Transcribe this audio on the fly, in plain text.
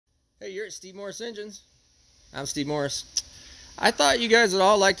Hey, you're at Steve Morris Engines. I'm Steve Morris. I thought you guys would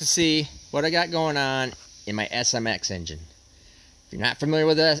all like to see what I got going on in my SMX engine. If you're not familiar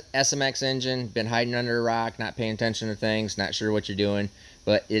with the SMX engine, been hiding under a rock, not paying attention to things, not sure what you're doing,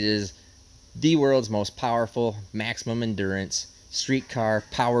 but it is the world's most powerful, maximum endurance, street car,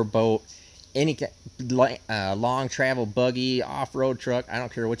 power boat, any long travel buggy, off-road truck. I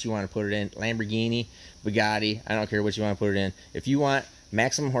don't care what you want to put it in. Lamborghini, Bugatti, I don't care what you want to put it in. If you want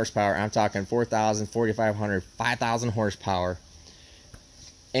maximum horsepower, I'm talking 4,000, 4,500, 5,000 horsepower,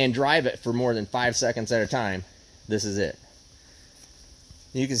 and drive it for more than 5 seconds at a time, this is it.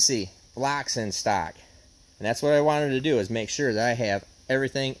 You can see blocks in stock, and that's what I wanted to do, is make sure that I have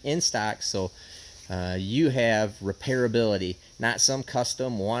everything in stock, so you have repairability, not some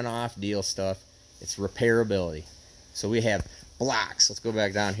custom one-off deal stuff. It's repairability. So we have blocks. Let's go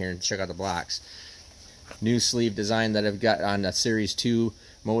back down here and check out the blocks. New sleeve design that I've got on the Series 2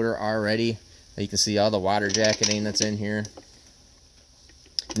 motor already. You can see all the water jacketing that's in here.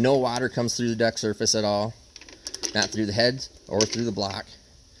 No water comes through the deck surface at all, not through the head or through the block.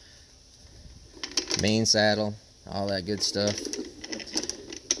 Main saddle, all that good stuff.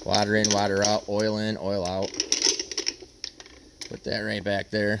 Water in, water out, oil in, oil out. Put that right back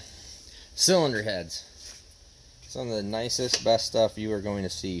there. Cylinder heads. Some of the nicest, best stuff you are going to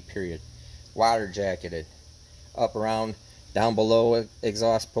see, period. Water jacketed. Up around, down below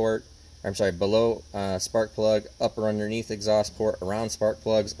exhaust port. I'm sorry, below spark plug, up or underneath exhaust port, around spark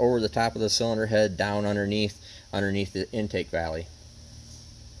plugs, over the top of the cylinder head, down underneath the intake valley.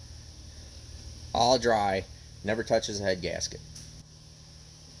 All dry, never touches the head gasket.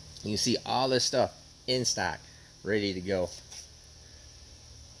 You see all this stuff in stock, ready to go.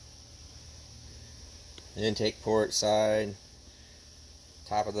 Intake port side,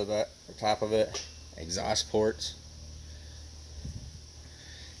 top of it, exhaust ports.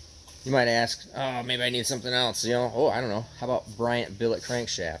 You might ask, oh, maybe I need something else. You know, oh, I don't know. How about Bryant billet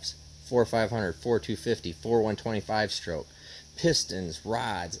crankshafts? 4500, 4250, 4125 stroke, pistons,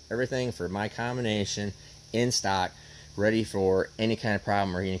 rods, everything for my combination in stock, ready for any kind of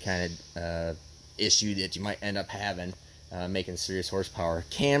problem or any kind of issue that you might end up having making serious horsepower.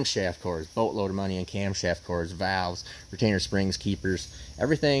 Camshaft cores, boatload of money in camshaft cores, valves, retainer springs, keepers,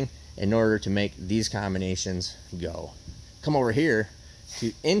 everything in order to make these combinations go. Come over here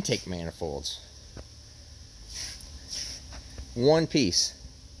to intake manifolds. One piece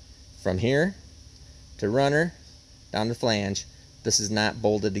from here to runner down to flange. This is not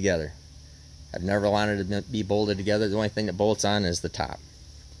bolted together. I've never wanted to be bolted together. The only thing that bolts on is the top,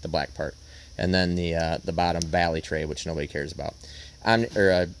 the black part, and then the bottom valley tray, which nobody cares about.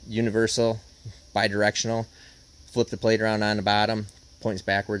 Universal, bidirectional. Flip the plate around on the bottom. Points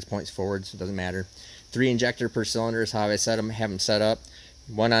backwards, points forwards. Doesn't matter. 3 injector per cylinder is how I have them set up.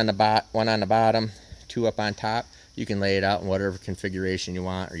 One on the bottom, 2 up on top. You can lay it out in whatever configuration you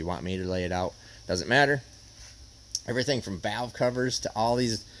want, or you want me to lay it out. Doesn't matter. Everything from valve covers to all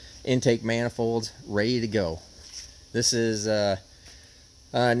these intake manifolds ready to go. This is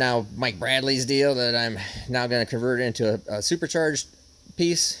now Mike Bradley's deal that I'm now going to convert into a supercharged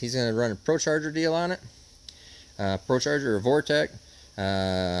piece. He's going to run a ProCharger deal on it. ProCharger or Vortec.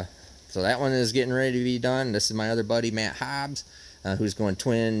 So that one is getting ready to be done. This is my other buddy Matt Hobbs, who's going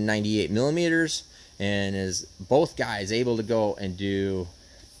twin 98 millimeters, and is both guys able to go and do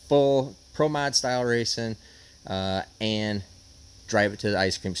full pro mod style racing and drive it to the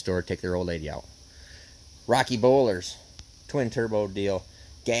ice cream store, take their old lady out. Rocky Bowlers, twin turbo deal,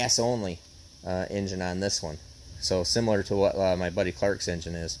 gas only engine on this one. So similar to what my buddy Clark's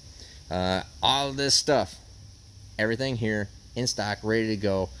engine is. All of this stuff, everything here in stock, ready to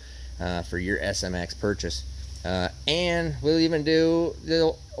go for your SMX purchase. And we'll even do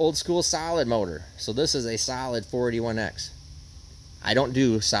the old school solid motor. So this is a solid 481X. I don't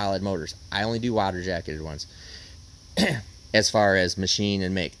do solid motors. I only do water jacketed ones. As far as machine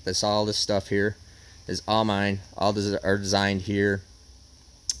and make, all this stuff here is all mine. All this are designed here.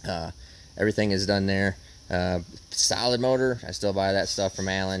 Everything is done there. Solid motor, I still buy that stuff from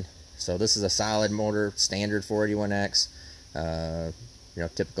Allen. So this is a solid motor, standard 481X. You know,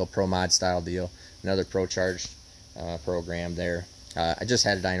 typical pro mod style deal. Another ProCharge program there. I just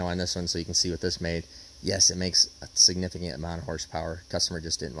had a dyno on this one so you can see what this made. Yes, it makes a significant amount of horsepower. Customer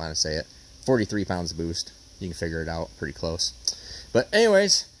just didn't want to say it. 43 pounds of boost. You can figure it out pretty close. But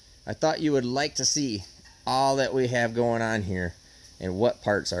anyways, I thought you would like to see all that we have going on here and what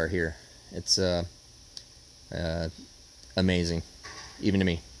parts are here. It's amazing, even to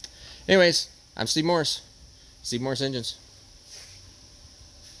me. Anyways, I'm Steve Morris. Steve Morris Engines.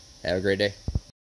 Have a great day.